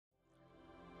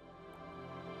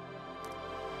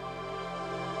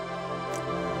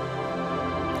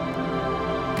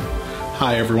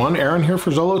Hi everyone, Aaron here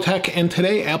for Zollotech, and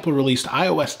today Apple released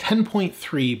iOS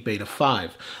 10.3 Beta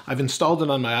 5. I've installed it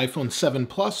on my iPhone 7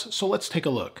 Plus, so let's take a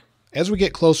look. As we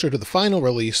get closer to the final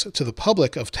release to the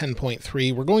public of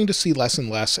 10.3, we're going to see less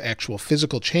and less actual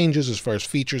physical changes as far as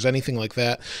features, anything like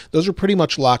that. Those are pretty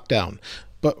much locked down.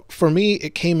 But for me,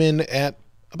 it came in at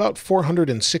about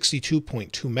 462.2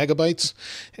 megabytes.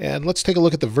 And let's take a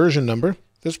look at the version number.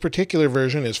 This particular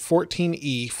version is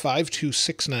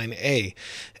 14E5269A,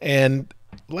 and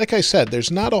like I said,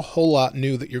 there's not a whole lot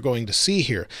new that you're going to see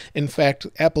here. In fact,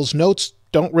 Apple's notes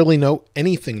don't really note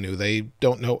anything new. They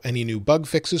don't note any new bug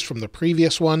fixes from the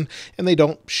previous one, and they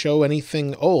don't show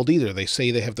anything old either. They say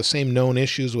they have the same known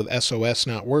issues with SOS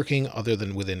not working other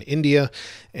than within India,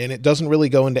 and it doesn't really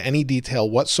go into any detail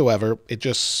whatsoever. It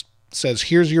just says,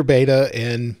 here's your beta,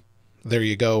 and there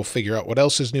you go, figure out what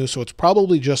else is new. So it's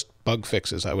probably just bug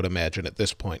fixes, I would imagine, at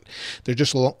this point. They're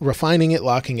just refining it,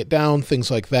 locking it down, things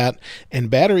like that. And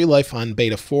battery life on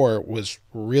Beta 4 was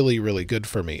really, really good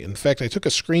for me. In fact, I took a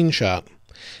screenshot,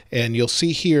 and you'll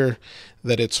see here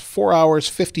that it's 4 hours,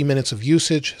 50 minutes of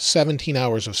usage, 17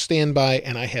 hours of standby,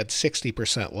 and I had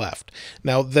 60% left.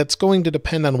 Now, that's going to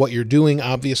depend on what you're doing.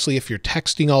 Obviously, if you're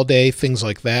texting all day, things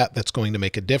like that, that's going to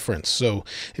make a difference. So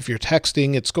if you're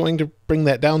texting, it's going to bring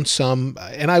that down some.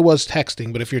 And I was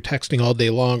texting, but if you're texting all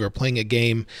day long or playing a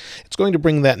game, it's going to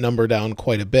bring that number down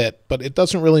quite a bit. But it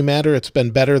doesn't really matter. It's been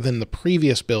better than the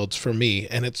previous builds for me,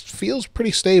 and it feels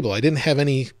pretty stable. I didn't have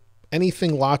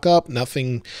anything lock up,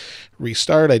 nothing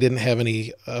restart. I didn't have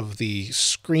any of the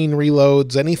screen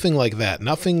reloads, anything like that.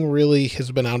 Nothing really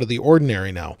has been out of the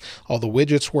ordinary now. All the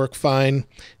widgets work fine,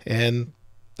 and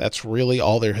that's really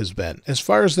all there has been. As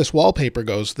far as this wallpaper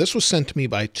goes, this was sent to me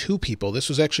by two people. This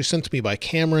was actually sent to me by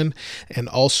Cameron and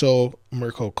also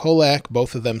Mirko Kolak.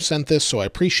 Both of them sent this, so I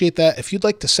appreciate that. If you'd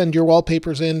like to send your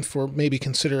wallpapers in for maybe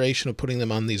consideration of putting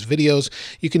them on these videos,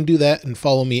 you can do that and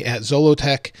follow me at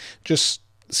zollotech. Just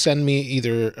send me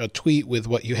either a tweet with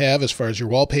what you have as far as your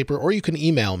wallpaper, or you can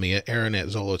email me at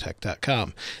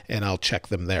aaron@zollotech.com, and I'll check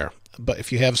them there. But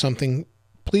if you have something,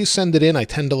 please send it in. I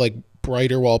tend to like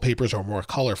brighter wallpapers or more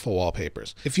colorful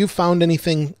wallpapers. If you found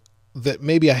anything that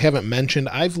maybe I haven't mentioned,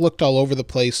 I've looked all over the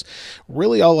place.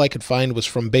 Really all I could find was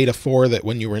from Beta 4 that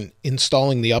when you were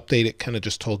installing the update, it kind of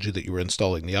just told you that you were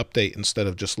installing the update instead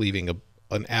of just leaving an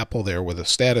apple there with a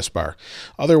status bar.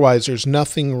 Otherwise, there's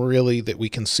nothing really that we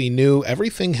can see new.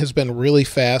 Everything has been really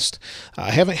fast.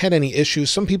 I haven't had any issues.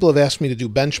 Some people have asked me to do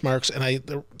benchmarks, and I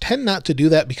tend not to do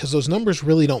that because those numbers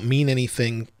really don't mean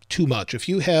anything too much. If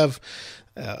you have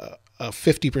a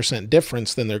 50%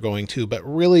 difference, then they're going to, but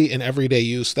really in everyday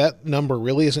use, that number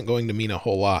really isn't going to mean a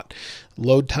whole lot.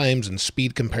 Load times and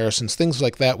speed comparisons, things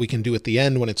like that we can do at the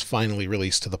end when it's finally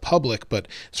released to the public. But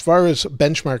as far as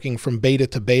benchmarking from beta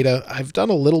to beta, I've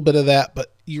done a little bit of that,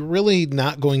 but you're really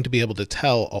not going to be able to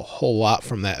tell a whole lot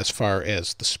from that as far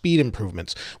as the speed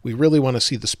improvements. We really want to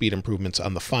see the speed improvements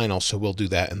on the final, so we'll do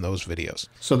that in those videos.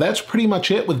 So that's pretty much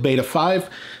it with Beta 5.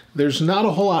 There's not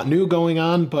a whole lot new going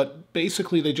on, but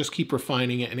basically they just keep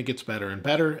refining it and it gets better and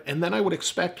better. And then I would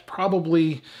expect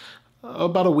probably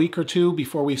about a week or two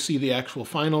before we see the actual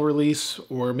final release,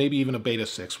 or maybe even a Beta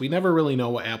 6. We never really know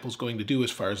what Apple's going to do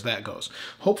as far as that goes.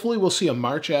 Hopefully we'll see a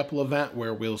March Apple event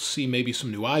where we'll see maybe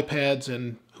some new iPads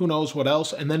and who knows what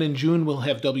else. And then in June we'll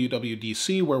have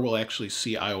WWDC where we'll actually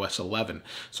see iOS 11.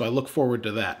 So I look forward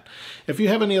to that. If you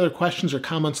have any other questions or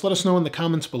comments, let us know in the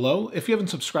comments below. If you haven't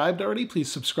subscribed already,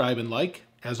 please subscribe and like.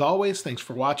 As always, thanks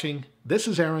for watching. This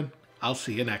is Aaron. I'll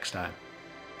see you next time.